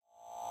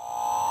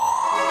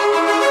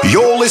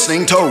You're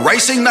listening to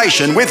Racing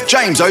Nation with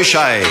James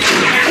O'Shea.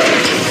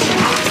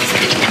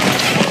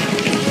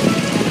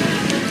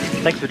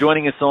 Thanks for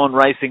joining us on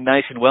Racing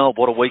Nation. Well,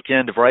 what a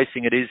weekend of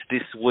racing it is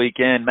this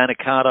weekend.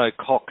 Manikato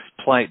Cox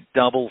Plate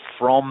double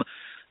from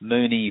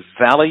Moonee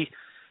Valley.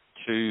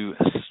 2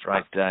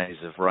 straight days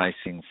of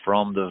racing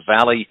from the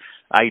Valley.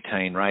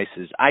 18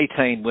 races,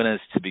 18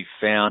 winners to be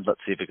found. Let's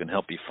see if we can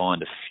help you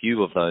find a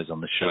few of those on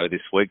the show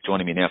this week.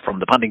 Joining me now from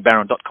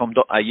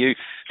thepuntingbaron.com.au,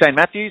 Shane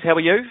Matthews, how are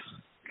you?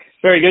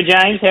 Very good,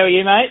 James. How are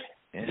you, mate?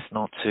 Yes,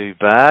 not too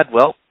bad.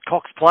 Well,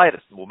 Cox Plate,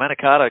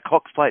 Manikato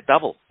Cox Plate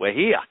double. We're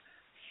here.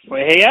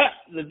 We're here.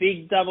 The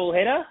big double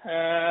header.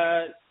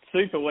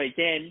 Super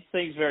weekend.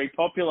 Seems very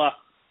popular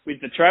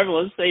with the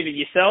travellers. Even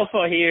yourself,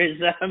 I hear,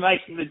 is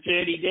making the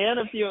journey down.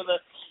 A few of the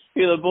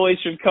boys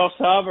from Coffs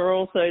Harbour are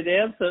also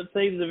down. So it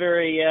seems a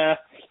very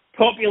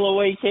popular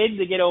weekend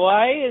to get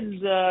away.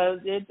 And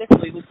it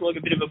definitely looks like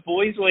a bit of a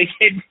boys'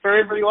 weekend for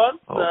everyone.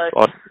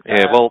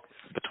 Well,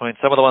 between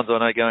some of the ones I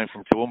know going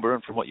from Toowoomba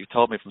and from what you've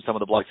told me from some of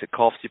the blokes at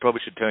Coffs, you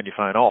probably should turn your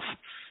phone off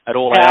at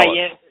all hours.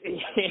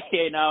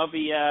 I'll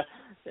be... a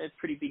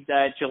pretty big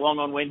day at Geelong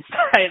on Wednesday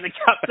and the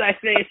Cup day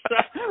there, so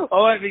I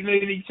won't be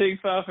moving too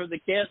far from the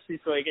couch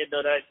this weekend,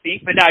 I don't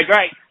think. But no,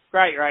 great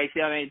race.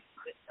 I mean,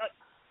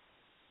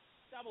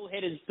 double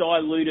headers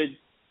diluted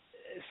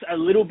a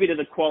little bit of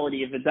the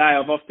quality of the day.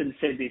 I've often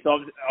said this,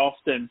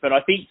 but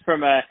I think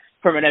from an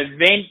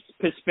event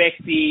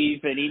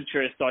perspective and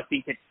interest, I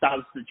think it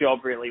does the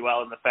job really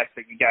well in the fact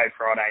that you go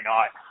Friday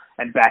night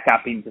and back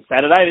up into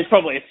Saturday. There's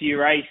probably a few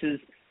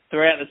races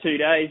throughout the 2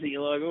 days that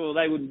you're like, oh,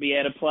 they wouldn't be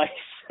out of place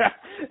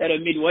at a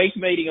midweek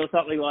meeting or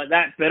something like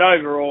that. But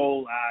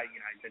overall,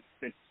 it's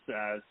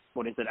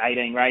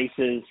 18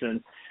 races,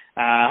 and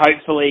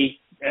hopefully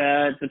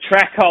the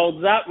track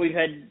holds up. We've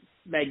had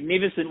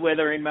magnificent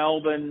weather in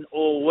Melbourne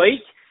all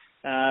week,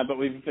 but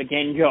we've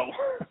again got,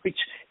 which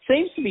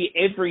seems to be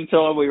every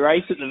time we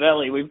race at the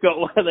Valley, we've got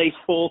one of these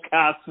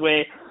forecasts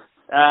where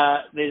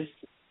there's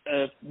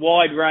a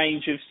wide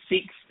range of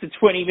 6 to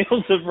 20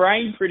 mils of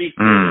rain predicted.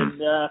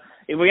 And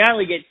if we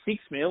only get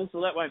 6 mils,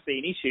 well, that won't be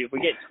an issue. If we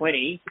get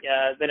 20,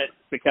 then it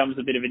becomes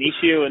a bit of an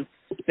issue. And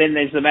then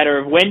there's the matter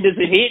of when does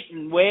it hit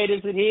and where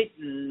does it hit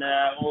and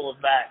all of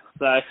that.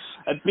 So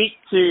a bit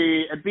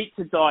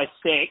to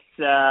dissect.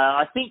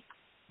 I think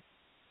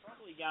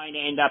probably going to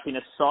end up on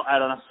a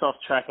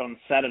soft track on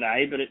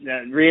Saturday, but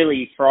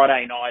really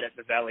Friday night at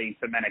the Valley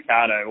for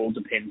Manikato all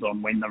depends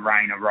on when the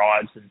rain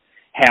arrives and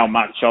how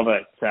much of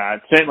it.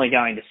 It's certainly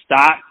going to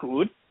start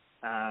good.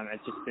 It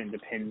just then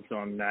depends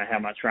on how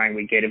much rain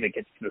we get if it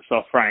gets to the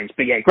soft range.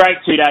 But yeah, great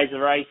 2 days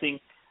of racing.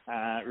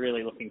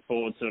 Really looking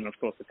forward to it. And of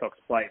course the Cox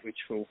Plate, which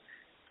we'll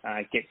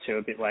get to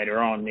a bit later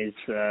on, is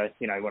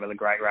one of the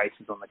great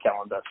races on the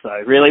calendar. So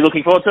really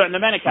looking forward to it. And the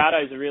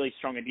Manikato is a really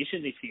strong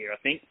addition this year. I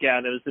think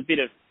there was a bit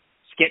of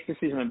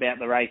scepticism about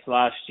the race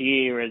last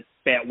year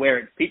about where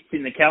it fits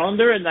in the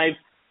calendar, and they've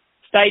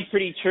stayed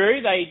pretty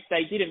true. They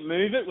didn't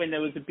move it when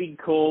there was a big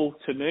call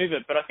to move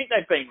it, but I think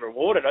they've been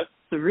rewarded.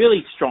 It's a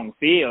really strong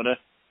field.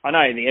 I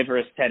know the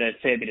Everest had a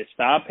fair bit of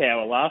star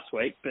power last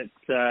week, but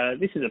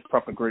this is a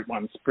proper Group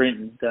 1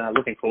 sprint, and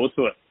looking forward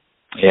to it.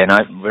 Yeah, no,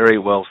 very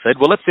well said.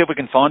 Well, let's see if we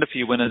can find a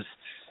few winners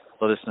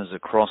for listeners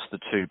across the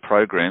 2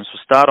 programs.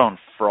 We'll start on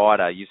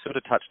Friday. You sort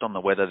of touched on the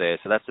weather there,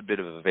 so that's a bit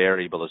of a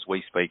variable as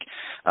we speak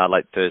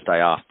late Thursday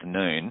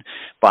afternoon.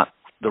 But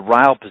the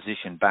rail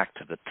position back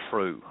to the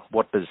True,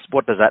 what does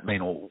that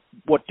mean, or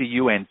what do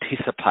you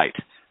anticipate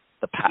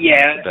the pattern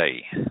to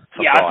be for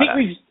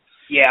Friday?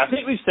 I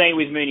think we've seen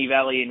with Moonee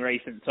Valley in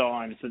recent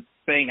times that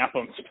being up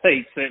on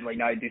speed certainly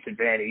no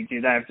disadvantage.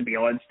 You don't have to be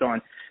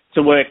Einstein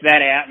to work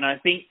that out. And I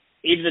think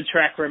if the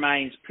track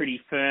remains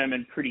pretty firm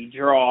and pretty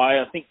dry,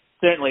 I think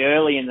certainly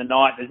early in the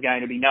night there's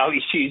going to be no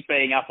issues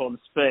being up on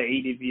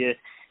speed. If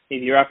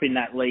you're up in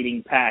that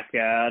leading pack,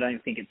 I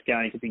don't think it's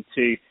going to be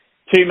too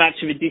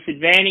much of a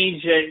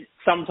disadvantage. It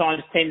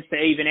sometimes tends to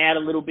even out a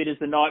little bit as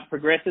the night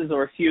progresses,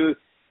 or a few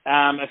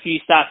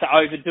start to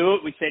overdo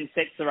it, which then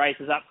sets the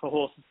races up for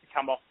horses to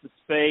come off the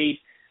speed.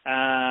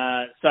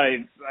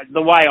 So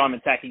the way I'm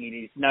attacking it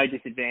is no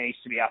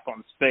disadvantage to be up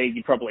on speed.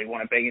 You probably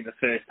want to be in the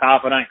first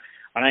half. I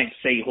don't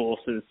see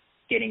horses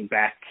getting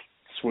back,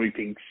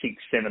 swooping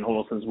 6, 7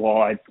 horses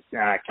wide,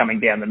 coming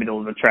down the middle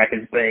of the track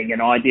as being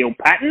an ideal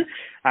pattern.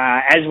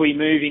 As we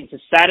move into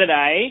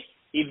Saturday,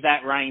 if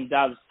that rain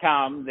does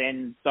come,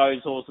 then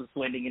those horses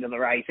blending into the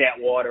race out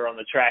wider on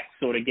the track,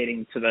 sort of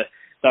getting to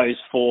those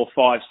 4,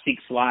 5,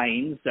 6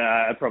 lanes,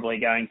 are probably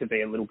going to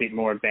be a little bit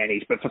more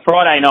advantage. But for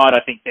Friday night,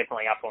 I think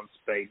definitely up on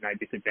speed, no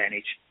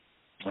disadvantage.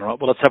 All right,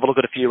 well, let's have a look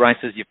at a few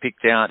races you've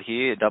picked out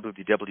here,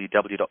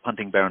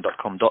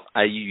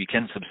 www.puntingbaron.com.au. You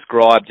can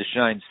subscribe to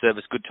Shane's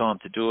service. Good time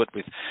to do it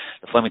with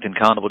the Flemington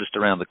Carnival just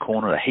around the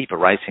corner, a heap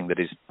of racing that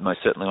is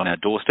most certainly on our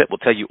doorstep. We'll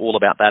tell you all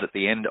about that at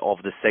the end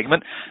of the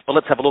segment. But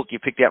let's have a look. You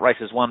picked out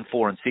races 1,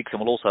 4 and 6,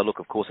 and we'll also look,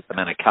 of course, at the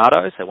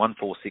Manikato. So 1,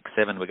 4, 6,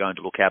 7 we're going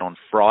to look at on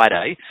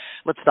Friday.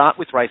 Let's start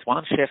with race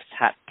 1, Chef's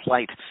Hat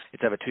Plate.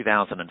 It's over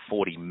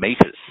 2,040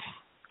 metres.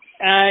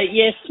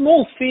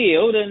 Small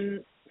field,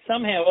 and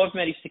somehow I've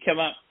managed to come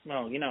up,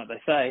 well, you know what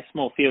they say,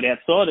 small field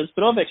outsiders,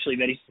 but I've actually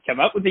managed to come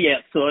up with the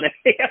outsider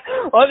here.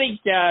 I think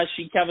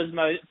she covers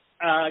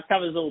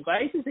all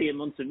bases here,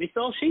 Munson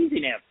Missile. She's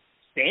in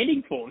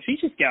outstanding form. She's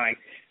just going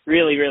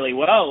really, really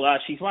well.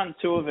 She's won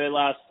 2 of her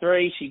last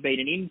 3. She beat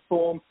an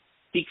in-form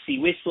Dixie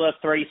Whistler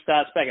 3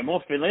 starts back at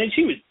Morpheville, and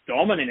she was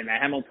dominant in the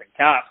Hamilton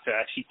Cup.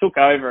 She took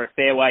over a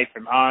fair way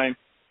from home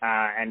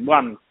and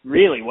won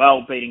really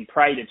well, beating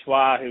Prey de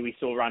Trois, who we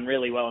saw run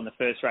really well in the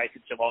first race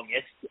at Geelong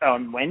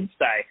on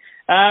Wednesday.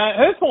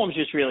 Her form's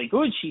just really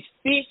good. She's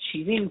fit.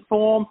 She's in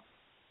form.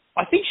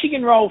 I think she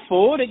can roll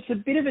forward. It's a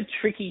bit of a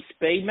tricky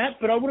speed map,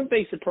 but I wouldn't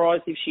be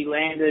surprised if she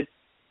landed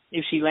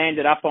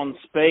up on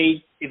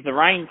speed. If the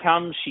rain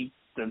comes,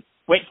 the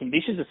wet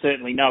conditions are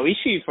certainly no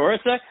issue for her.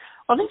 So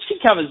I think she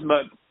covers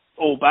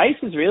all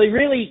bases, really.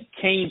 Really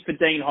keen for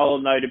Dean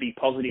Holland, though, to be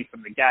positive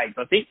from the gate.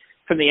 But I think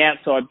from the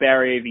outside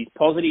barrier, if he's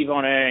positive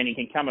on her and he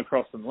can come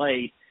across and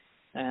lead,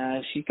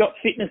 she's got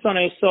fitness on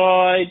her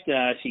side.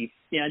 She's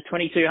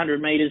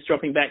 2,200 metres,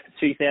 dropping back to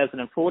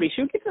 2,040.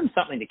 She'll give them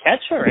something to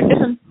catch her, I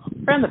reckon.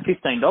 Around the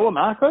 $15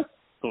 mark. I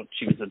thought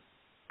she was a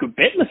good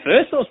bet in the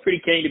first. I was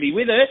pretty keen to be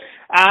with her.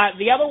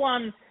 The other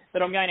one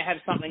that I'm going to have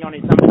something on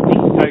is number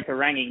 6,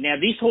 Tokarangi. Now,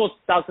 this horse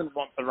doesn't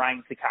want the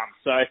rain to come.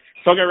 So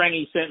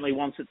Tokarangi certainly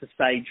wants it to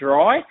stay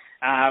dry,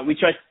 which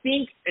I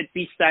think at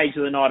this stage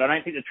of the night, I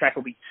don't think the track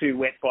will be too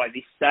wet by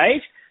this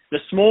stage. The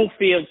small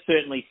field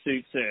certainly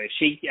suits her.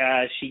 She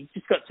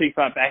just got too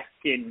far back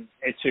in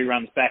her 2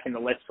 runs back in the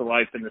Leicester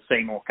Open, the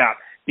Seymour Cup.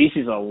 This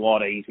is a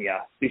lot easier.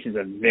 This is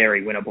a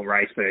very winnable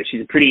race for her.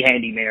 She's a pretty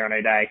handy mare on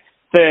her day.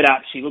 Third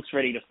up, she looks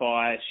ready to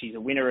fire. She's a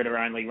winner at her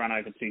only run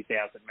over 2,000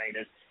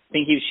 metres. I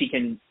think if she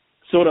can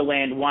sort of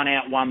land 1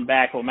 out, 1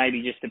 back, or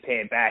maybe just a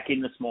pair back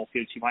in the small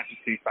field, she won't be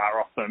too far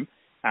off them.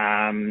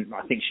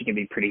 I think she can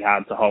be pretty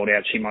hard to hold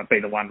out. She might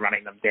be the one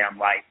running them down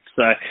late.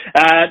 So,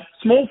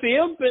 small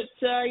field,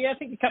 but I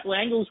think a couple of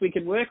angles we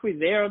could work with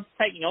there. I'm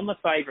taking on the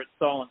favourite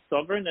Silent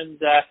Sovereign, and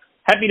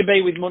happy to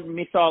be with Munson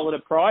Missile at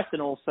a price,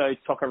 and also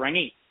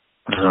Tokarangi.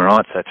 All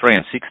right, so 3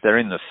 and 6, they're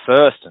in the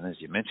first, and as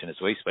you mentioned, as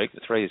we speak,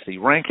 the 3 is the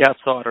rank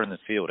outsider in the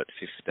field at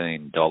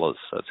 $15,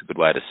 so it's a good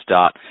way to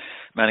start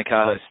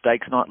Manikato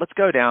Stakes night. Let's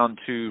go down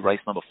to race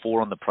number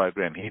 4 on the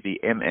program here, the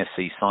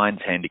MSC Signs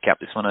Handicap.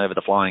 This one over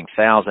the flying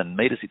 1,000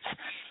 metres. It's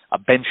a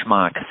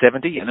benchmark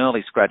 70. An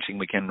early scratching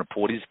we can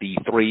report is the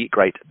 3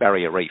 Great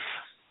Barrier Reef.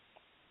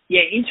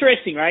 Yeah,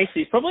 interesting race.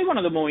 It's probably one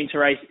of the more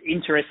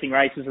interesting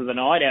races of the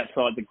night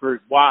outside the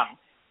Group 1.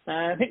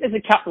 I think there's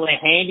a couple of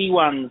handy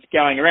ones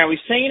going around.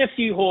 We've seen a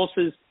few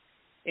horses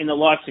in the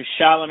likes of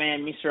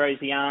Charlemagne, Miss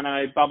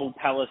Rosiano, Bubble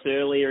Palace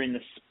earlier in the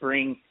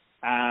spring.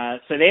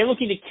 So they're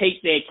looking to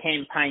keep their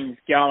campaigns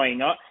going.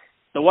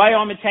 The way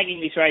I'm attacking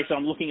this race,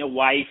 I'm looking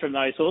away from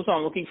those horses.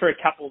 I'm looking for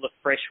a couple of the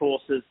fresh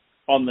horses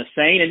on the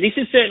scene. And this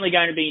is certainly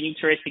going to be an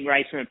interesting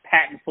race from a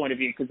pattern point of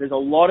view because there's a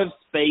lot of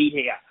speed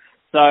here.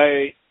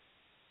 So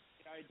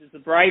does the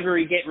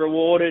bravery get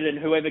rewarded and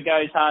whoever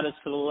goes hardest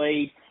for the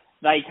lead,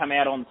 they come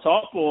out on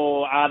top,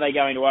 or are they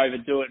going to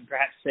overdo it and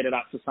perhaps set it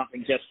up for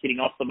something just sitting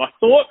off them? I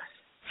thought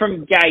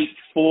from gate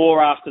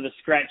 4 after the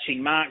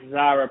scratching, Mark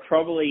Zara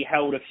probably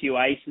held a few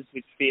aces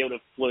with Field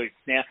of Flukes.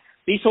 Now,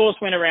 this horse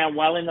went around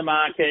well in the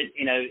market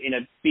in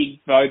a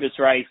big Vobis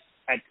race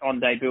on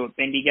debut at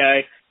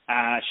Bendigo,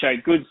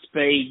 showed good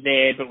speed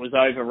there but was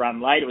overrun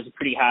late. It was a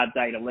pretty hard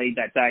day to lead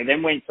that day.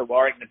 Then went to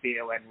Warwick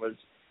Nabil and was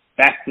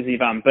backed as if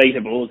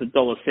unbeatable. It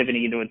was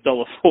 $1.70 into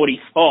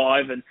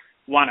 $1.45 and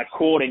won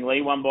accordingly,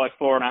 won by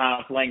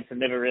 4.5 lengths and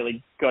never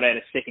really got out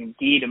of second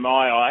gear to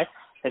my eye.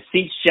 Has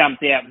since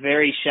jumped out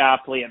very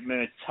sharply at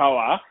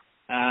Murtoa.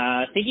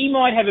 I think he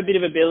might have a bit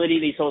of ability,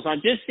 this horse. I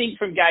just think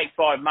from gate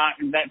 5,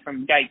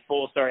 from gate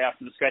 4,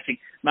 after the scratching,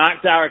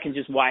 Mark Zara can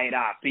just weigh it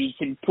up. He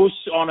can push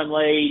on and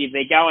lead. If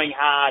they're going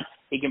hard,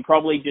 he can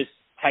probably just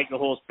take the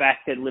horse back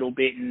a little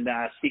bit and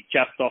sit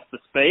just off the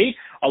speed.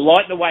 I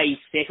like the way he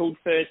settled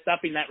first up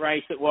in that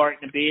race at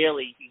Warwick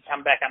Nabil. He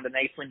come back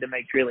underneath Linda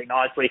Meeks really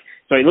nicely.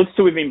 So he looks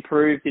to have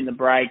improved in the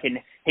break, and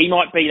he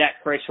might be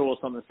that fresh horse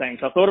on the scene.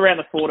 So I thought around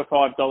the $4 to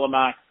 $5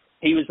 mark,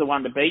 he was the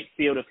one to beat,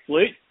 Field of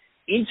Flute.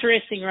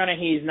 Interesting runner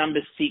here is number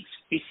 6,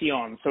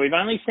 Fission. So we've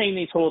only seen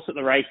this horse at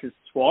the races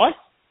twice.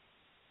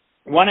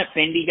 One at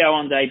Bendigo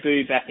on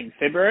debut back in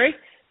February.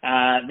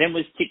 Then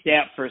was kicked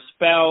out for a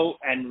spell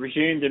and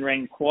resumed and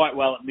ran quite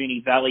well at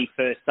Moonee Valley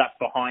first up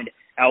behind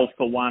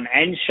Alpha One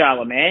and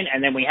Charlemagne.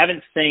 And then we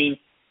haven't seen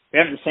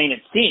it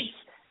since.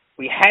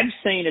 We have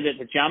seen it at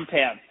the jump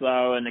outs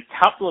though, and a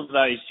couple of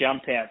those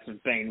jump outs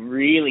have been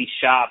really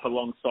sharp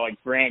alongside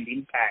Grand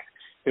Impact,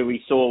 who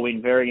we saw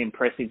win very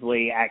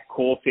impressively at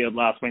Caulfield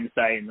last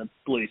Wednesday in the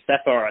Blue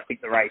Sapphire, I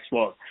think the race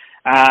was.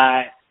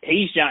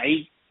 He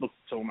looks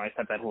to almost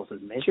have that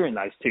horse's measure in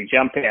those 2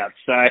 jump outs.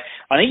 So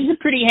I think he's a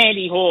pretty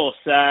handy horse.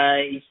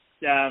 His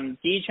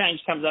gear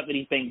change comes up that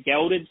he's been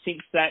gelded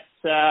since that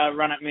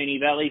run at Moonee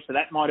Valley, so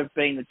that might have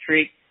been the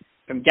trick.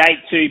 From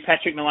gate 2,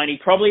 Patrick Maloney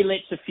probably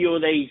lets a few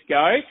of these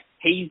go.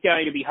 He's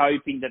going to be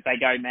hoping that they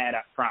go mad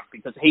up front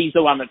because he's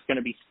the one that's going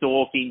to be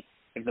stalking.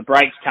 if the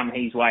breaks come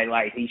his way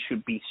late, he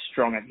should be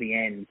strong at the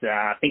end.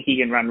 I think he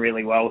can run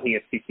really well here,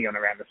 50 on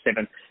around the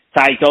 $7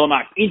 to $8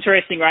 mark.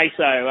 Interesting race,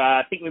 though.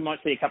 I think we might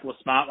see a couple of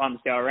smart ones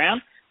go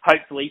around.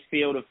 Hopefully,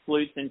 Field of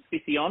Flutes and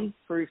Fission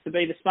proves to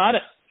be the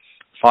smartest.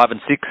 5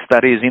 and 6,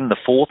 that is in the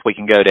fourth. We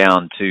can go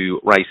down to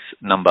race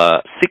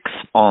number 6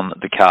 on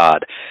the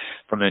card.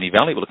 From Moonee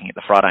Valley, we're looking at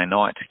the Friday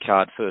night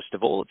card first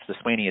of all. It's the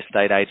Sweeney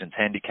Estate Agents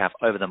Handicap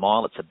over the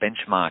mile. It's a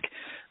benchmark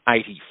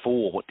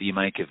 84. What do you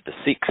make of the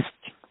 6th?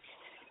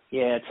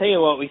 Yeah, I tell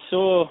you what,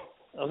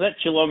 I was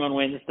at Geelong on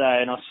Wednesday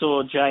and I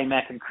saw J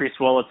Mac and Chris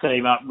Waller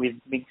team up with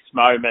Mixed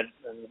Moment,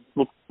 and it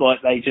looked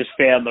like they just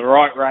found the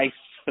right race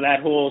for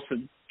that horse,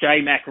 and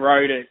J Mac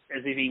rode it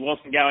as if he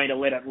wasn't going to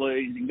let it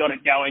lose and got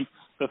it going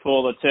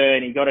before the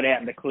turn. He got it out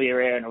in the clear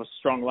air and it was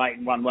strong late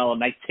and won well,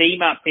 and they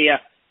team up here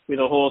with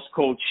a horse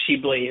called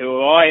Shibley,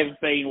 who I have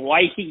been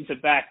waiting to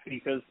back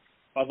because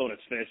I thought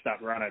its first up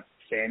run at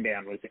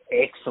Sandown was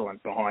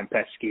excellent behind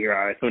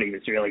Pasquiro. I thought he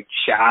was really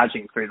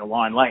charging through the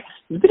line late.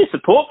 There was a bit of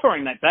support for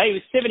him that day. He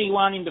was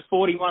 71 into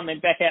 41, then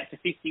back out to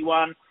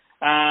 51.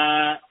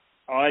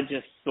 I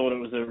just thought it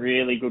was a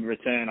really good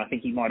return. I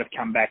think he might have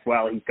come back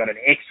well. He's got an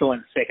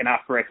excellent second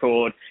up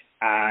record.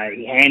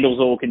 He handles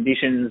all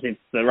conditions. If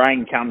the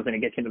rain comes and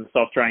it gets into the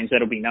soft range,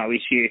 that'll be no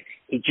issue.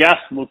 He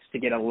just looks to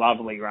get a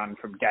lovely run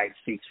from gate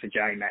 6 for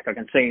J-Mac. I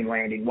can see him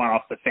landing one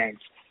off the fence,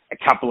 a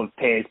couple of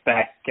pairs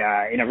back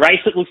in a race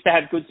that looks to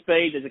have good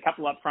speed. There's a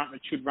couple up front that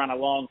should run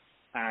along.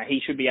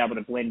 He should be able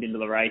to blend into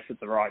the race at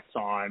the right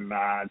time.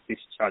 This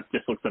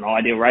just looks an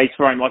ideal race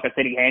for him. Like I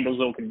said, he handles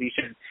all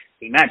conditions.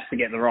 He managed to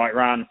get the right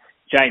run.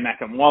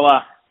 J-Mac and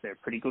Waller, they're a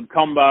pretty good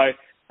combo.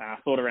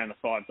 Thought around the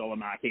 $5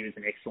 mark, he was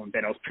an excellent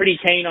bet. I was pretty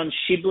keen on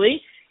Shibley.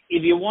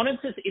 If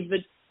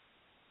the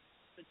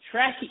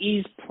track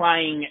is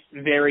playing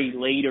very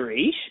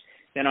leaderish,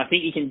 then I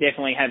think you can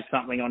definitely have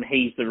something on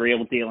He's the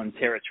Real Deal and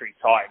Territory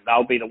Titan.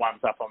 They'll be the ones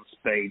up on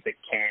speed that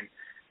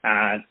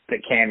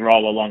can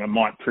roll along and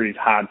might prove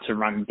hard to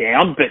run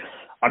down. But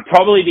I'd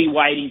probably be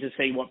waiting to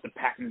see what the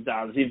pattern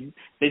does. If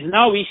there's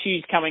no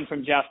issues coming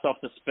from just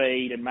off the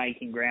speed and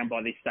making ground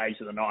by this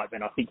stage of the night,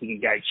 then I think you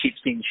can go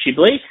chips in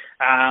Shibley.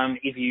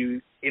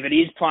 If it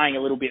is playing a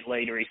little bit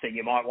leaderish, then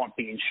you might want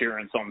the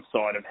insurance on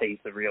side of He's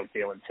the Real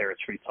Deal and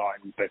Territory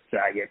Titan. But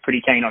yeah,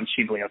 pretty keen on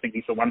Shibley. I think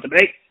he's the one to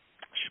beat.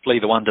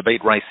 Shibley, the one to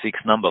beat, race 6,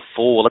 number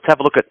 4. Let's have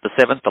a look at the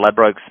 7th, the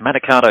Ladbrokes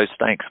Manikato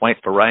Stakes, Weight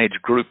for Rage,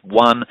 Group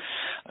 1,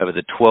 over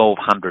the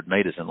 1,200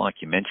 metres. And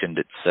like you mentioned,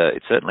 it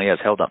certainly has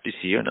held up this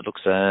year, and it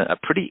looks a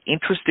pretty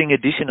interesting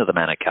edition of the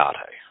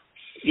Manikato.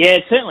 Yeah,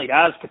 it certainly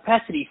does.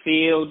 Capacity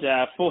field,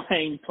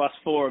 14 plus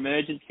 4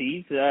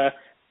 emergencies.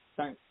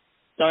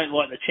 Don't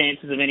like the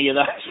chances of any of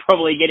those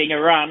probably getting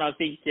a run. I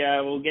think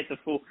we'll get the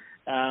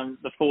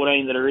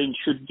 14 that are in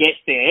should get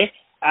there.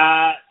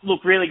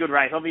 Look, really good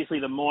race. Obviously,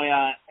 the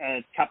Moya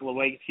a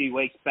few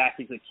weeks back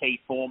is a key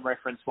form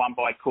reference, won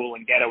by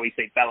Coolangatta. We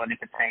see Bella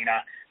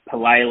Nipotina,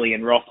 Palele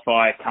and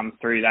Rothfire come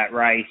through that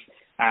race.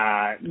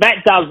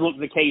 That does look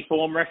the key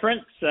form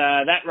reference.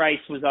 That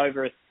race was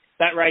over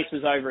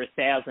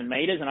 1,000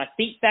 metres, and I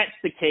think that's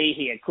the key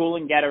here.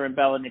 Coolangatta and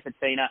Bella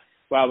Nipotina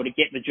were able to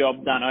get the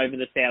job done over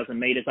the 1,000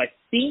 metres. I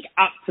think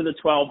up to the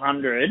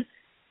 1,200,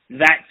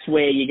 that's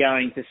where you're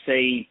going to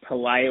see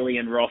Palele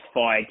and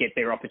Rothfire get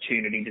their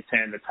opportunity to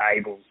turn the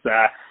tables.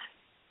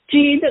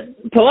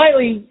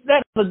 Palele,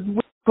 that was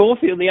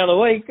Caulfield the other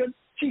week.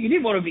 You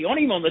didn't want to be on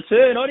him on the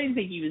turn. I didn't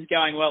think he was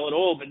going well at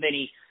all, but then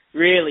he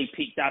really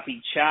picked up.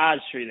 He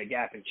charged through the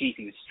gap, and he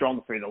was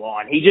strong through the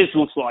line. He just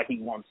looks like he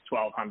wants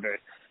 1,200.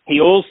 He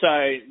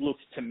also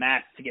looks to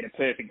Matt to get a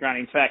perfect run.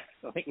 In fact,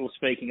 I think we were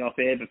speaking off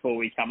air before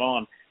we come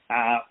on.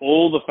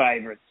 All the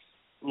favourites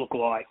look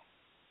like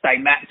they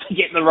Matt to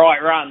get the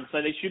right run, so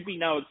there should be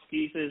no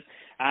excuses.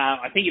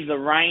 I think if the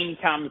rain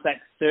comes,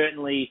 that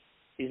certainly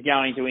is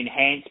going to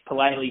enhance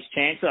Palele's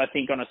chances. I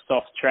think on a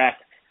soft track,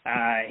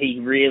 that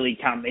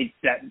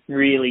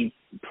really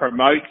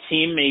promotes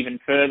him even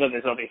further.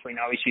 There's obviously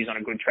no issues on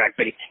a good track,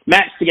 but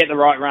Matt's to get the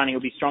right run, he'll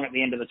be strong at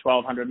the end of the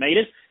 1,200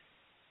 metres.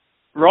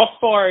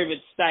 Rothfire, if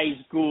it stays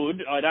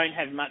good, I don't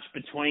have much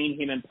between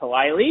him and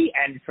Palele,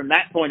 and from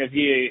that point of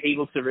view, he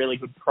looks a really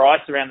good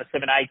price around the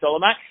 $7, $8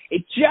 mark.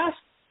 It just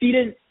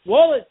didn't,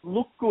 while it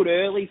looked good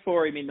early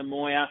for him in the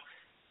Moya,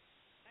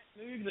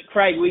 that move that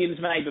Craig Williams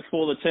made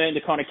before the turn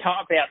to kind of come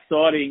up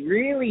outside of him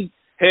really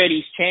hurt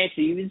his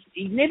chances.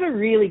 He never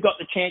really got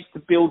the chance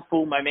to build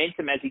full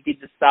momentum as he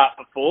did the start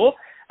before.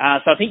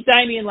 So I think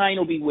Damien Lane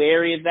will be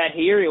wary of that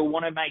here. He'll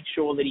want to make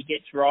sure that he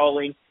gets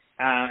rolling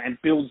and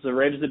builds the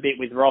revs a bit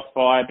with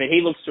Rothfire, but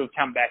he looks to have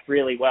come back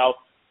really well.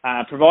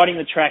 Providing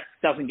the track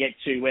doesn't get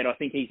too wet, I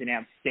think he's an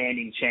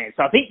outstanding chance.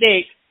 So I think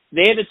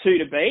they're the two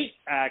to beat.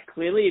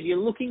 Clearly, if you're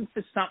looking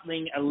for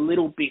something a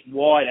little bit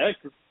wider,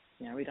 because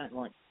we don't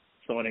like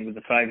siding with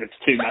the favourites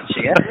too much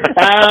here.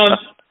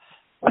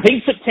 I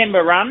think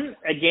September Run,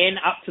 again,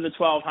 up to the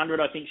 1,200,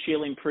 I think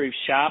she'll improve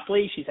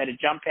sharply. She's had a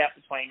jump out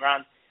between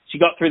runs. She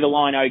got through the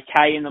line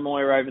okay in the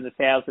Moya over the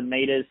 1,000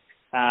 metres,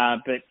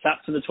 but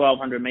up to the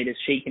 1,200 metres,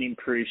 she can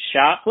improve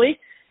sharply.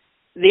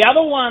 The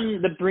other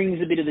one that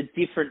brings a bit of a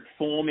different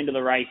form into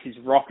the race is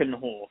Rockin'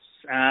 Horse.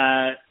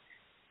 I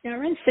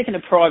ran second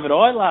to Private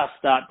Eye last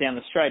start down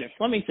the straight at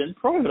Flemington.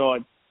 Private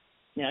Eye,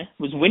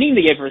 was winning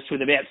the Everest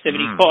with about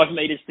 75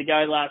 metres to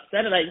go last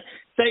Saturday.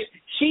 So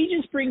she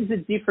just brings a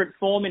different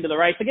form into the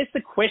race. I guess the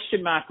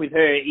question mark with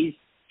her is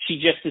she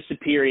just a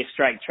superior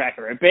straight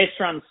tracker. Her best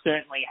runs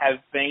certainly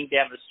have been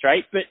down the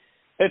straight, but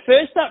her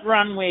first up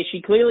run where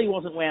she clearly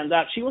wasn't wound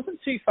up, she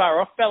wasn't too far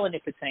off Bella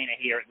Nipotina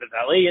here at the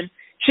Valley, and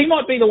she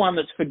might be the one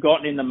that's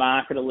forgotten in the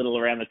market a little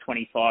around the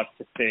 $25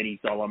 to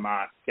 $30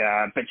 mark.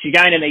 But she's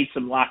going to need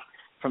some luck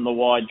from the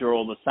wide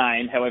draw the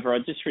same. However, I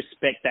just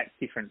respect that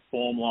different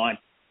form line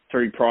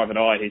through Private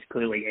Eye, who's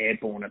clearly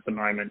airborne at the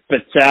moment.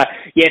 But,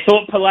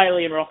 thought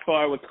Palele and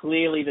Rothfire were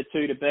clearly the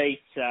two to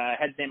beat.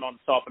 Had them on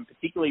top, and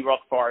particularly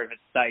Rothfire, if it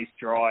stays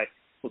dry,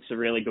 looks a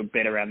really good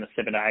bet around the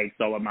 $7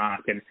 to $8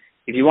 mark. And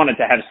if you wanted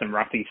to have some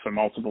roughies for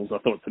multiples, I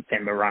thought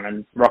September Run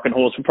and Rockin'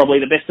 Horse were probably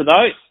the best of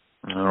those.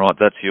 All right,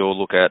 that's your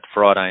look at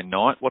Friday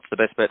night. What's the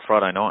best bet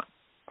Friday night?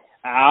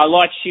 I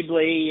like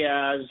Shibley.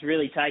 Was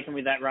really taken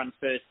with that run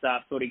first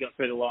up. Thought he got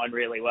through the line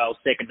really well.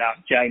 Second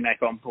up,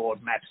 J-Mac on board.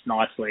 Maps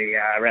nicely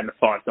around the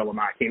 $5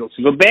 mark. He looks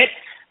a good bet.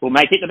 We'll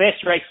make it the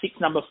best. Race 6,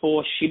 number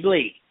 4,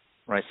 Shibley.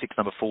 Race 6,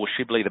 number 4,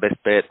 Shibley, the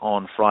best bet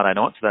on Friday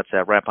night. So that's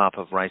our wrap-up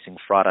of racing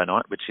Friday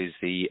night, which is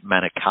the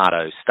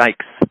Manikato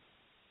Stakes.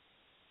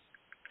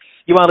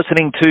 You are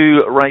listening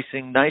to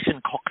Racing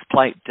Nation, Cox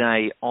Plate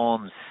Day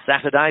on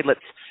Saturday.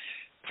 Let's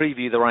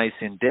preview the race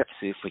in depth,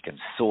 see if we can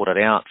sort it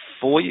out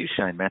for you.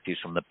 Shane Matthews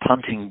from the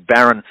Punting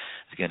Baron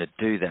is going to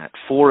do that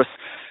for us.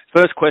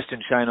 First question,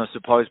 Shane, I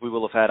suppose we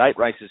will have had 8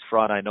 races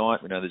Friday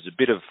night. We know there's a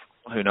bit of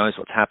who knows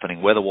what's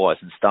happening weather-wise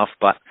and stuff,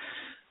 but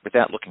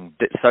without looking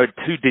so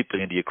too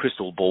deeply into your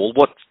crystal ball,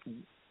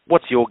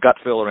 what's your gut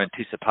feel or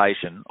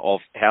anticipation of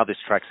how this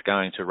track's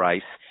going to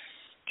race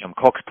come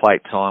Cox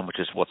Plate time, which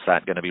is, what's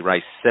that, going to be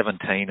race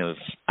 17 of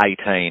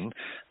 18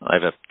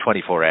 over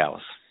 24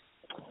 hours?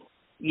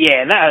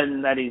 Yeah,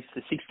 that is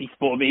the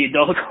 $64 million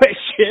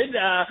question.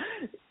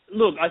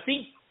 Look, I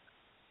think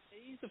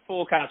there's a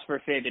forecast for a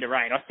fair bit of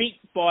rain. I think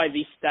by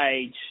this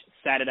stage,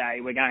 Saturday,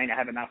 we're going to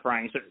have enough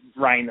rain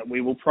that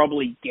we will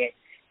probably get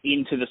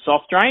into the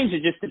soft range.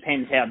 It just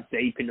depends how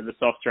deep into the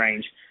soft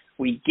range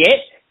we get.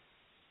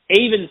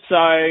 Even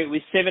so,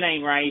 with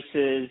 17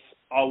 races,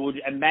 I would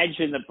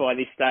imagine that by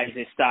this stage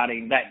they're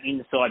starting, that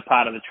inside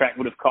part of the track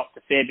would have copped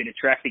a fair bit of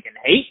traffic and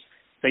heat.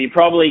 So you're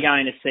probably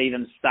going to see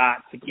them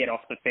start to get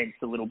off the fence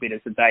a little bit as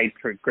the day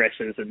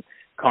progresses and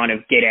kind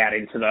of get out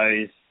into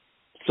those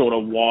sort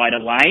of wider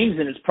lanes.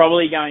 And it's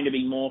probably going to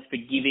be more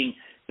forgiving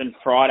than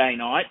Friday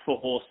night for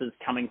horses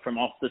coming from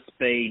off the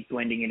speed,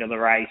 blending into the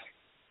race,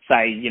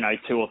 say,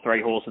 2 or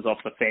 3 horses off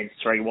the fence,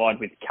 3 wide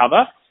with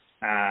cover.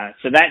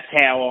 So that's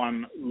how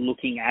I'm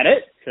looking at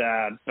it.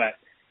 But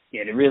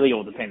yeah, it really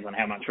all depends on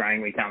how much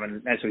rain we come. And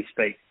as we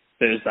speak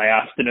Thursday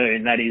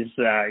afternoon, that is,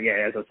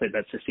 as I said,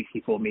 that's a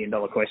 $64 million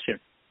question.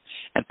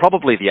 And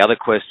probably the other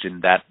question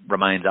that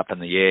remains up in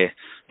the air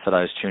for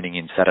those tuning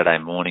in Saturday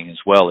morning as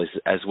well is,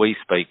 as we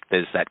speak,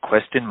 there's that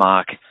question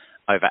mark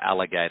over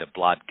Alligator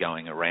Blood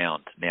going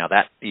around. Now,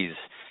 that is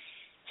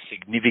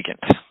significant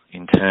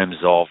in terms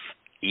of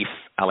if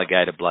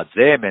Alligator Blood's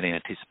there, many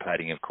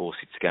anticipating, of course,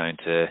 it's going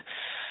to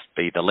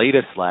be the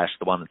leader /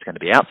 the one that's going to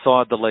be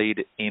outside the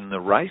lead in the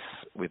race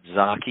with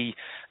Zaki.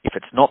 If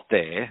it's not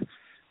there,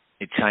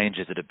 it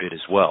changes it a bit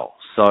as well.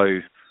 So,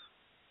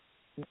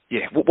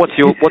 yeah, what's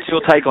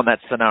your take on that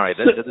scenario?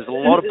 There's a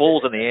lot of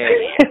balls in the air.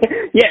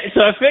 Yeah,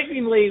 so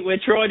effectively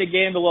we're trying to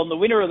gamble on the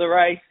winner of the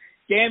race,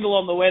 gamble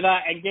on the weather,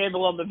 and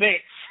gamble on the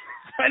bets.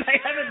 So they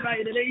haven't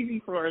made it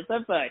easy for us,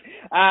 have they?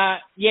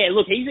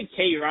 Look, he's a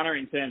key runner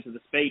in terms of the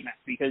speed map,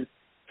 because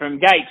from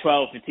gate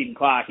 12 for Tim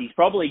Clark, he's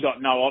probably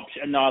got no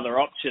other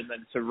option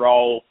than to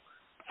roll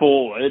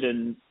forward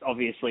and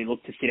obviously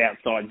look to sit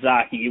outside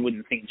Zaki. You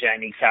wouldn't think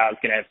Jamie Carr's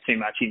going to have too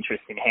much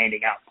interest in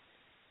handing up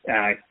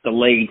the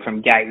lead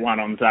from gate 1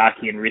 on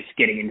Zaki and risk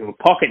getting into a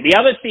pocket. The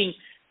other thing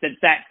that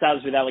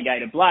does with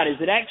Alligator Blood is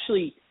that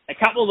actually a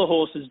couple of the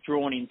horses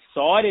drawn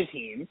inside of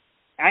him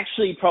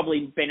actually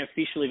probably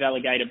beneficial if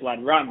Alligator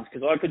Blood runs,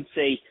 because I could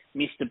see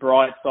Mr.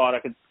 Brightside, I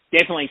could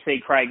definitely see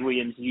Craig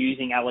Williams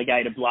using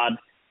Alligator Blood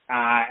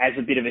as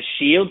a bit of a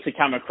shield to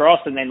come across,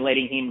 and then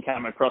letting him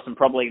come across and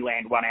probably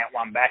land one out,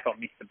 one back on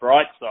Mr.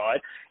 Brightside,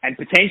 and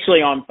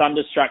potentially on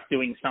Thunderstruck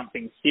doing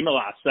something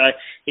similar. So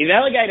if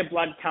Alligator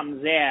Blood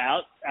comes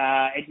out,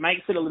 it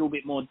makes it a little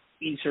bit more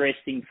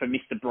interesting for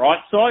Mr.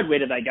 Brightside. Where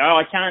do they go?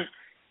 I can't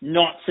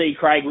not see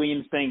Craig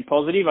Williams being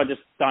positive. I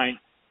just don't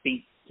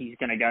think he's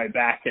going to go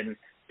back and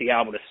be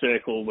able to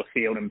circle the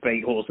field and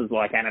beat horses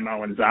like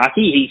Animo and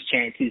Zaki. His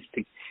chance is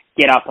to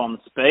get up on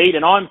speed.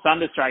 And I'm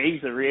Thunderstruck.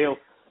 He's a real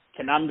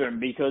conundrum,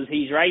 because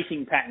his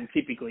racing pattern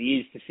typically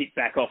is to sit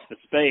back off the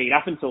speed.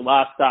 Up until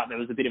last start, there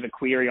was a bit of a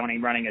query on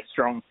him running a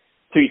strong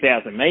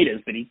 2,000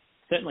 metres, but he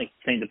certainly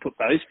seemed to put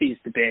those fears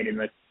to bed in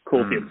the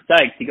Caulfield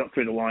Stakes. He got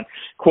through the line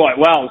quite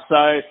well.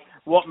 So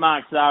what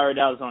Mark Zahra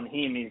does on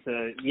him is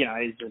a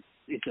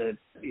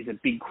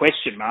big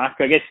question mark.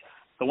 I guess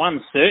the one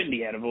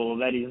certainty out of all of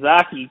that is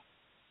Zaki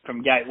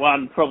from gate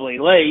 1 probably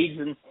leads,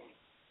 and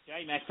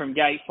J-Mac from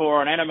gate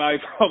 4 on Anamoe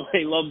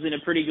probably lobs in a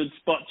pretty good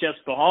spot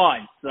just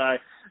behind. So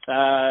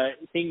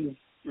things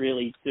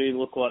really do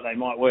look like they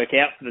might work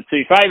out for the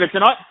two favourites.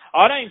 And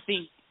I don't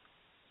think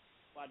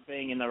Blood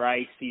being in the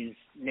race is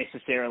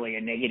necessarily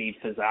a negative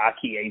for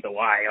Zaaki either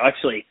way.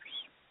 Actually,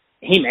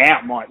 him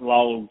out might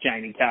lull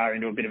Jamie Carr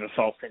into a bit of a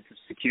false sense of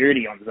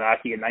security on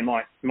Zaaki, and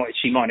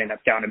she might end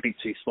up going a bit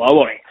too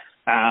slow on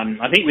him.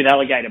 I think with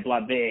Alligator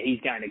Blood there,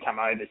 he's going to come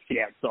over, sit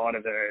outside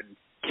of her and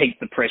keep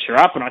the pressure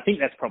up, and I think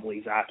that's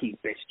probably Zaaki's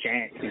best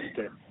chance, is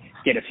to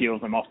get a few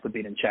of them off the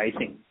bit and chase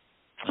him.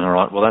 All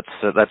right, well,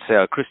 that's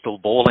our crystal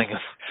balling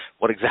of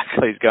what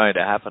exactly is going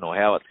to happen or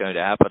how it's going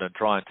to happen, and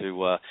trying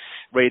to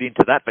read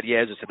into that. But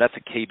yeah, as I said, that's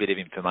a key bit of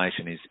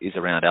information is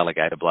around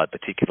Alligator Blood,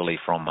 particularly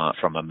from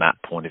a map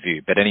point of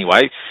view. But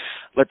anyway,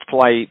 let's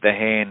play the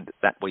hand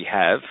that we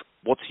have.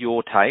 What's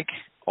your take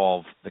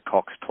of the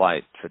Cox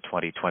Plate for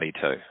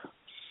 2022?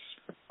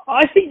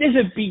 I think there's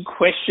a big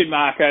question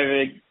mark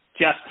over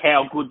just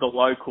how good the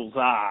locals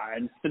are,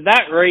 and for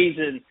that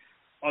reason,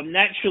 I'm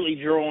naturally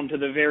drawn to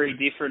the very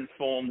different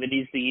form that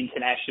is the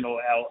international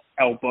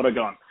El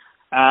Bodegon.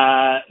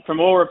 From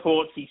all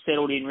reports, he's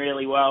settled in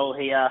really well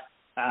here.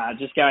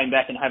 Just going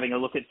back and having a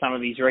look at some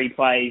of his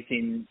replays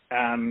in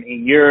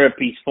Europe,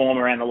 his form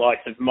around the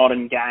likes of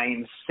Modern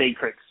Games,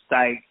 Secret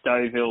State,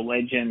 Deauville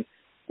Legend,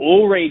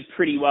 all read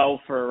pretty well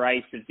for a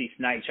race of this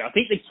nature. I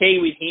think the key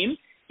with him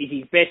is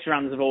his best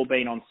runs have all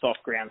been on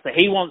soft ground. So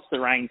he wants the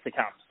rain to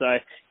come. So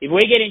if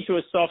we get into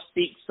a soft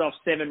 6, soft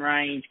 7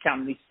 range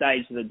come this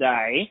stage of the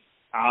day,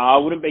 I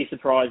wouldn't be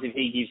surprised if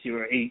he gives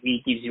you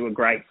a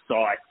great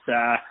sight.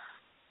 There's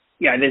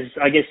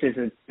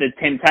the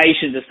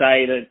temptation to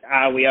say that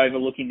are we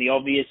overlooking the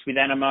obvious with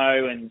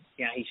Anamoe, and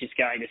he's just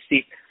going to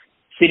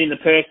sit in the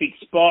perfect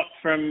spot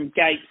from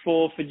gate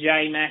 4 for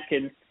J-Mac,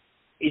 and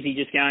is he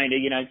just going to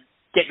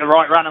get the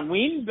right run and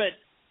win? But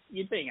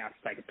you're being asked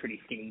to take a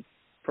pretty skinny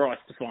price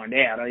to find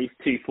out. He's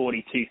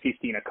 240,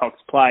 250 in a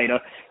Cox Plate.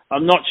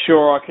 I'm not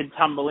sure I could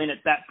tumble in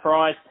at that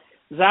price.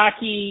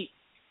 Zaaki,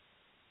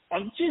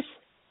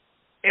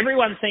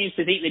 everyone seems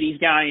to think that he's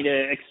going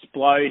to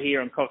explode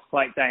here on Cox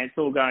Plate Day, and it's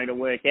all going to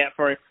work out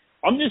for him.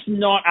 I'm just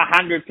not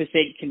 100%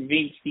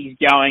 convinced he's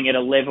going at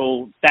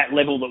that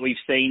level that we've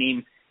seen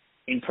him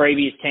in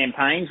previous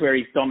campaigns where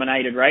he's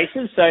dominated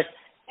races. So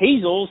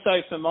he's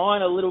also, for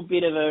mine, a little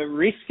bit of a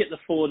risk at the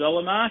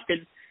 $4 mark,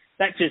 and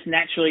that just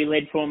naturally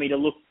led for me to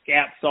look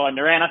outside and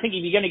around. I think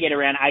if you're going to get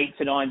around $8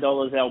 to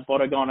 $9 El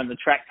Bodegon and the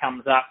track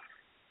comes up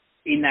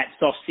in that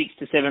soft 6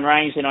 to 7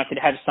 range, then I could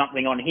have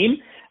something on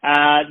him.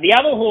 The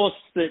other horse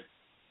that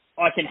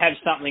I can have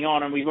something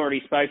on, and we've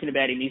already spoken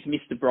about him, is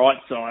Mr.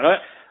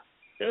 Brightside.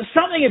 There was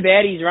something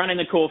about his run in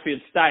the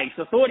Caulfield Stakes.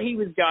 I thought he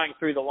was going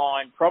through the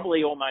line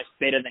probably almost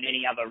better than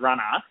any other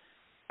runner.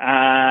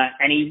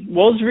 And he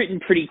was written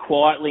pretty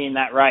quietly in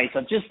that race.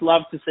 I'd just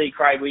love to see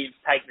Craig Williams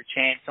take the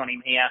chance on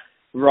him here,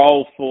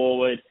 roll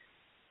forward,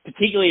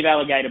 particularly if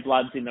Alligator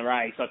Blood's in the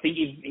race. I think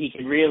he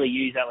can really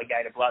use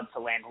Alligator Blood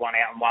to land one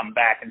out and one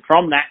back. And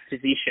from that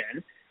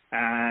position,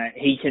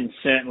 he can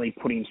certainly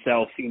put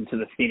himself into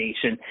the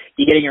finish. And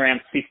you're getting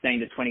around $15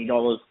 to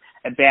 $20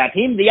 about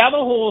him. The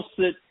other horse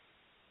that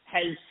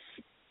has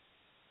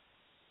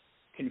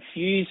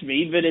confused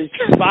me, but has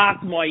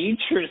sparked my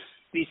interest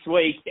this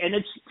week, and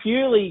it's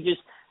purely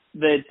just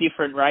the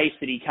different race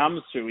that he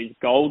comes through, is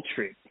Gold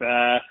Trip.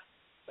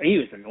 He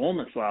was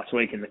enormous last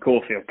week in the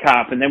Caulfield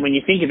Cup, and then when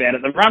you think about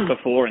it, the run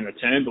before in the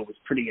Turnbull was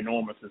pretty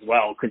enormous as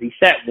well, because he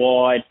sat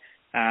wide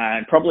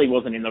and probably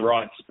wasn't in the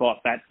right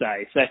spot that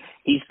day. So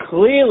he's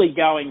clearly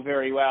going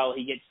very well.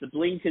 He gets the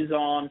blinkers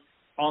on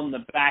the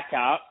back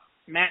up,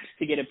 maps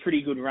to get a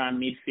pretty good run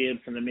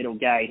midfield from the middle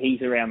gate.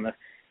 He's around the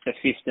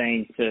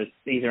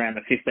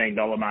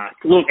 $15 mark.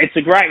 Look, it's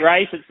a great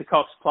race. It's the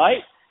Cox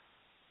Plate.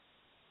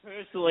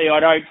 Personally, I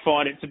don't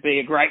find it to be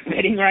a great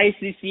betting race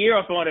this year.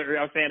 I found it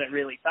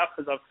really tough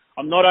because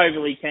I'm not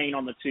overly keen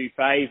on the two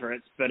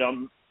favourites, but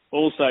I'm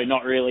also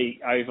not really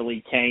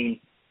overly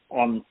keen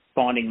on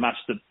finding much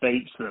that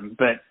beats them.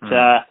 But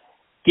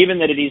given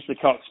that it is the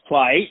Cox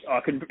Plate,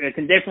 I can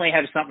definitely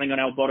have something on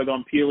El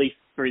Bodegon purely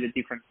through the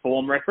different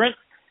form reference.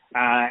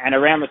 And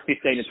around the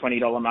 $15 to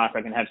 $20 mark,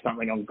 I can have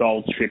something on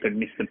Gold Strip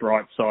and Mr.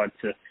 Brightside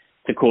to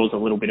cause a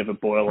little bit of a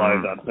boil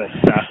over. But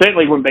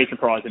certainly wouldn't be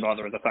surprised if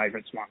either of the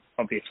favourites won,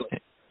 obviously.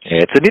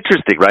 Yeah, it's an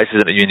interesting race,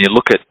 isn't it? When you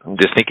look at,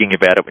 just thinking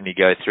about it when you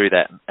go through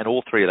that, and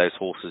all three of those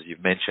horses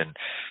you've mentioned,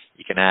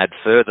 you can add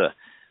further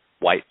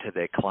weight to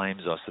their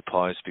claims, I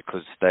suppose,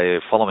 because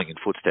they're following in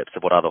footsteps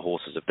of what other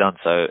horses have done.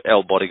 So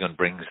El Bodegon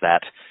brings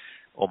that,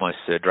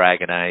 almost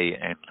Dragonet,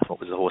 and what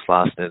was the horse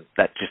last?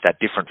 That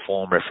different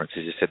form reference,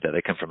 as you said, that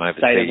they come from overseas.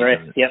 State of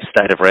Rest, yep.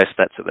 State of Rest,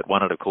 that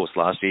won it, of course,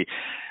 last year.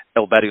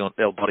 El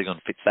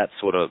Bodegon fits that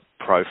sort of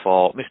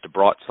profile. Mr.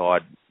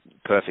 Brightside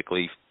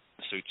perfectly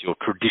suits your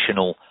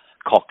traditional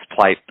Cox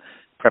Plate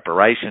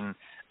preparation,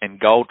 and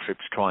Gold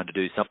Trip's trying to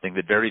do something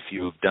that very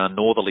few have done.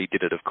 Northerly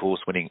did it, of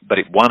course, but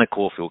it won a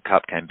Caulfield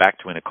Cup, came back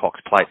to win a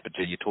Cox Plate, but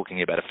you're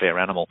talking about a fair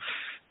animal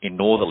in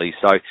Northerly.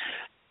 So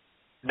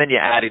then you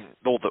add in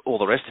all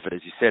the rest of it,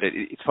 as you said.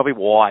 It's probably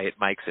why it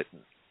makes it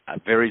a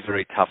very,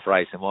 very tough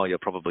race, and why you'll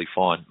probably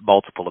find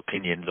multiple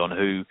opinions on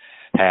who,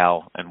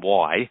 how, and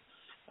why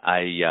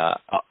a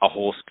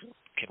horse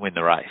can win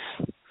the race.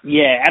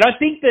 Yeah, and I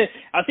think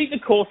the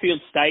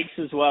Caulfield Stakes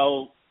as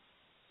well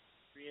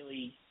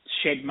really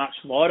shed much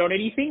light on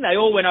anything. They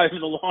all went over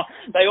the line.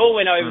 They all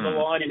went over the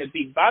line in a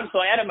big bunch. So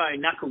Adamo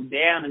knuckled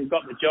down and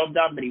got the job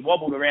done, but he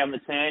wobbled around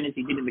the turn as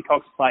he did in the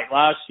Cox Plate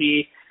last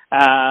year.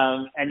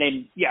 And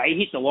then, yeah, he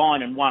hit the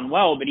line and won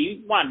well, but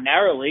he won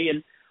narrowly.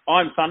 And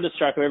I'm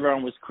Thunderstruck, who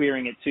everyone was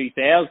querying at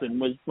 2,000,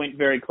 went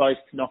very close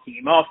to knocking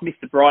him off.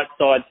 Mr.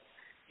 Brightside,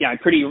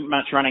 pretty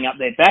much running up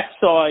their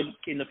backside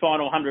in the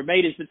final 100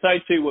 metres, but so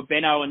too were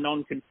Benno and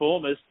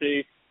non-conformists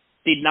who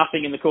did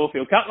nothing in the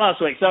Caulfield Cup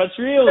last week. So it's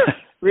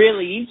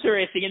really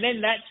interesting. And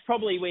then that's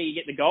probably where you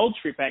get the Gold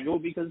Trip angle,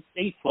 because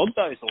he flogged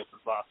those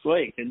horses last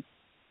week. And,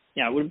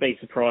 it wouldn't be a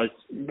surprise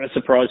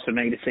for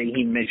me to see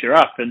him measure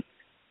up. And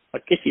I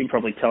guess you can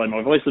probably tell in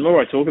my voice, the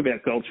more I talk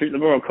about Gold Trip, the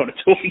more I'm kind of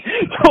talking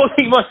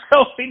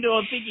myself into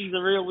I think he's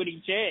a real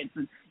winning chance.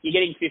 And you're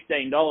getting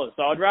 $15.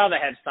 So I'd rather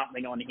have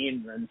something on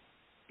him than,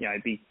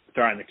 be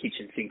throwing the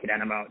kitchen sink at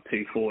Animo at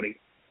 240.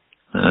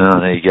 Oh,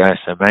 there you go.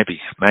 So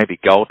maybe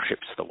Gold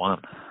Trip's the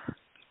one.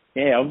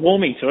 Yeah, I'm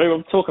warming to it.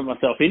 I'm talking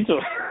myself into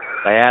it.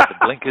 They add the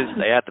blinkers.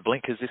 They add the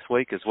blinkers this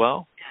week as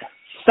well.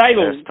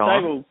 Stable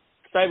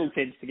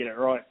tends to get it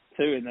right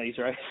too in these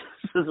races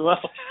as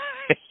well.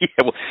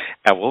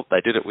 Well,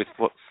 they did it with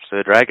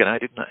Sir Dragon,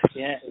 didn't they?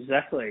 Yeah,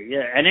 exactly.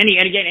 Yeah, and any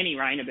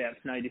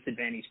rainabouts, no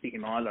disadvantage to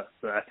him either.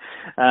 So,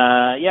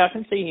 I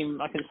can see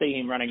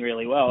him running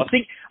really well. I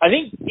think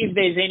if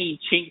there's any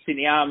chinks in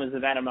the armours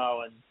of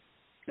Animo and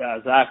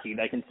Zaki,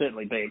 they can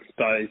certainly be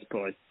exposed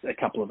by a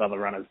couple of other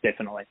runners,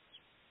 definitely.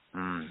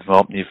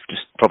 Well, you've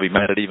just probably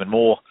made it even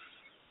more.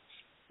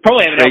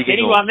 Probably haven't helped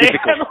anyone there.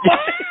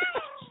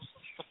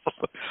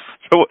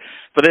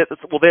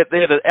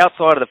 they're the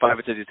outside of the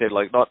favourites, as you said,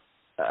 like not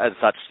as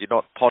such. You're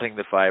not potting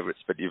the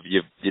favourites, but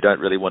you don't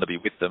really want to be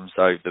with them.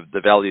 So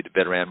the value to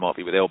bet around might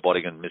be with El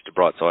Boddington, Mr.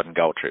 Brightside, and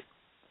Gold Trip.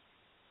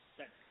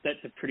 That's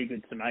a pretty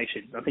good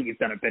summation. I think you've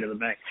done it better than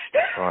me.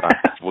 Righto.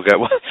 We'll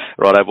go.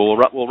 Righto.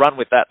 We'll run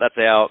with that. That's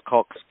our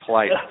Cox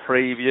Plate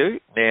preview.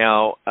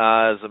 Now,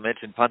 as I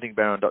mentioned,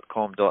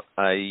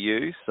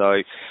 puntingbaron.com.au. So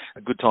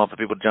a good time for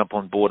people to jump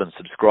on board and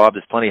subscribe.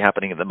 There's plenty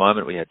happening at the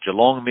moment. We had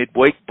Geelong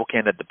midweek,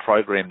 bookended the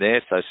program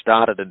there. So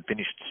started and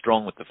finished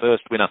strong with the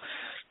first winner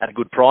at a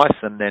good price,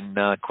 and then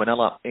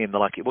Quinella in the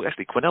lucky. Well,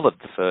 actually, Quinella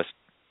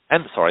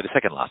the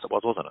second last it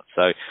was, wasn't it?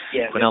 So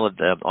Quinella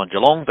on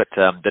Geelong, but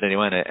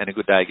anyway, and a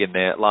good day again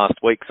there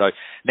last week. So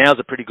now's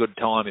a pretty good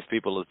time if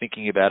people are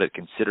thinking about it,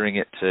 considering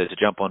it, to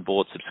jump on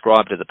board,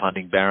 subscribe to the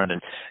Punting Baron,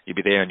 and you'll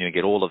be there and you'll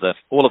get all of the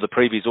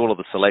previews, all of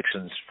the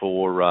selections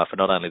for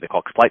not only the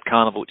Cox Plate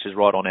Carnival, which is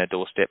right on our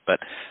doorstep, but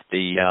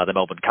the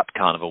Melbourne Cup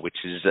Carnival,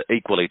 which is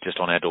equally just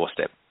on our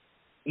doorstep.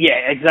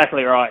 Yeah,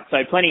 exactly right. So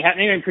plenty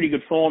happening, in pretty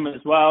good form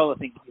as well. I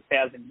think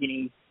 1,000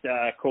 guineas,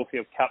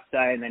 Caulfield Cup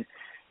Day, and then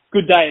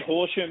good day at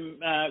Horsham.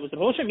 Was it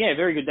Horsham? Yeah,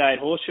 very good day at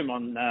Horsham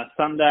on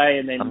Sunday,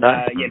 and then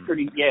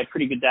pretty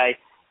good day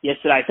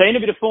yesterday. So in a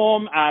bit of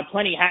form,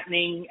 plenty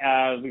happening.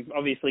 We've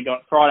obviously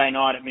got Friday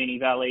night at Moonee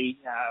Valley.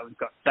 We've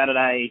got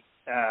Saturday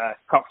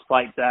Cox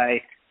Plate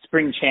Day,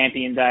 Spring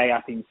Champion Day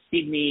up in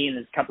Sydney, and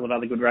there's a couple of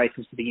other good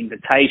races for the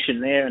Invitation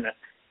there, and a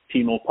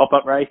few more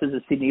pop-up races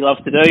as Sydney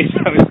loves to do.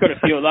 So we've got a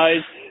few of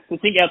those to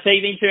sink our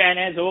teeth into, and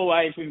as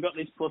always, we've got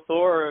this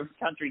plethora of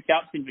country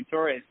cups in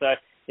Victoria. So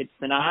it's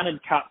the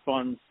Narnard Cup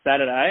on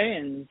Saturday,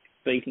 and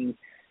speaking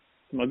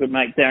to my good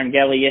mate Darren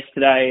Galley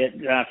yesterday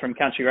from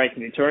Country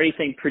Racing Victoria,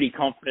 he seemed pretty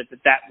confident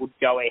that would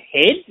go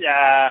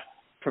ahead,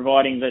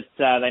 providing that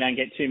they don't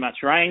get too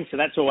much rain. So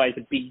that's always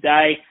a big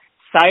day.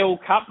 Sale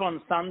Cup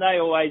on Sunday,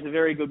 always a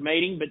very good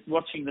meeting, but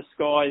watching the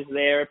skies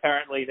there,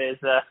 apparently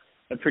there's a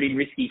pretty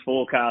risky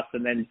forecast,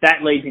 and then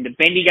that leads into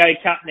Bendigo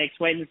Cup next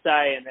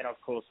Wednesday, and then of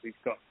course we've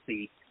got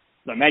the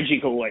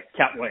magical week,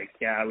 Cup Week,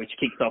 which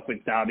kicks off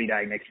with Derby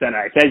Day next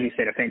Saturday. So as you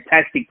said, a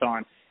fantastic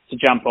time to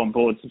jump on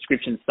board.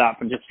 Subscriptions start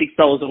from just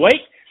 $6 a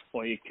week,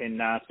 or you can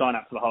sign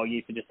up for the whole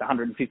year for just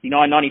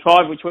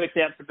 $159.95, which works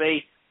out to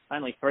be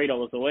only $3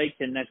 a week,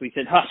 and as we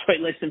said last week,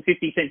 less than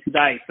 50 cents a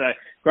day. So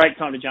great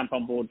time to jump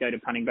on board. Go to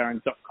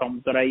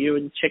puntingbarons.com.au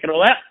and check it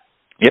all out.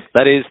 Yep,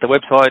 that is the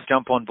website.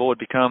 Jump on board,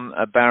 become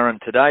a Baron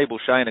today. Well,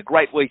 Shane, a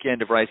great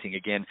weekend of racing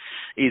again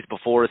is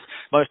before us.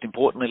 Most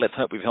importantly, let's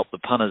hope we've helped the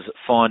punters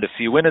find a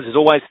few winners. As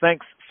always,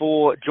 thanks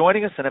for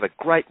joining us and have a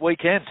great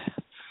weekend.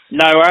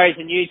 No worries,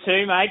 and you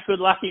too, mate. Good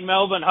luck in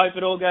Melbourne. Hope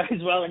it all goes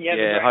well and you have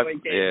a great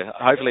weekend. Yeah,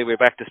 hopefully we're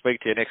back to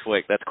speak to you next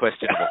week. That's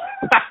questionable.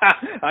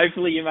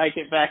 Hopefully you make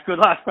it back. Good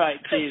luck,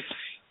 mate. Cheers.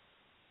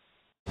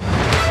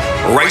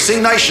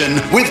 Racing Nation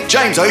with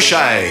James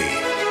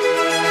O'Shea.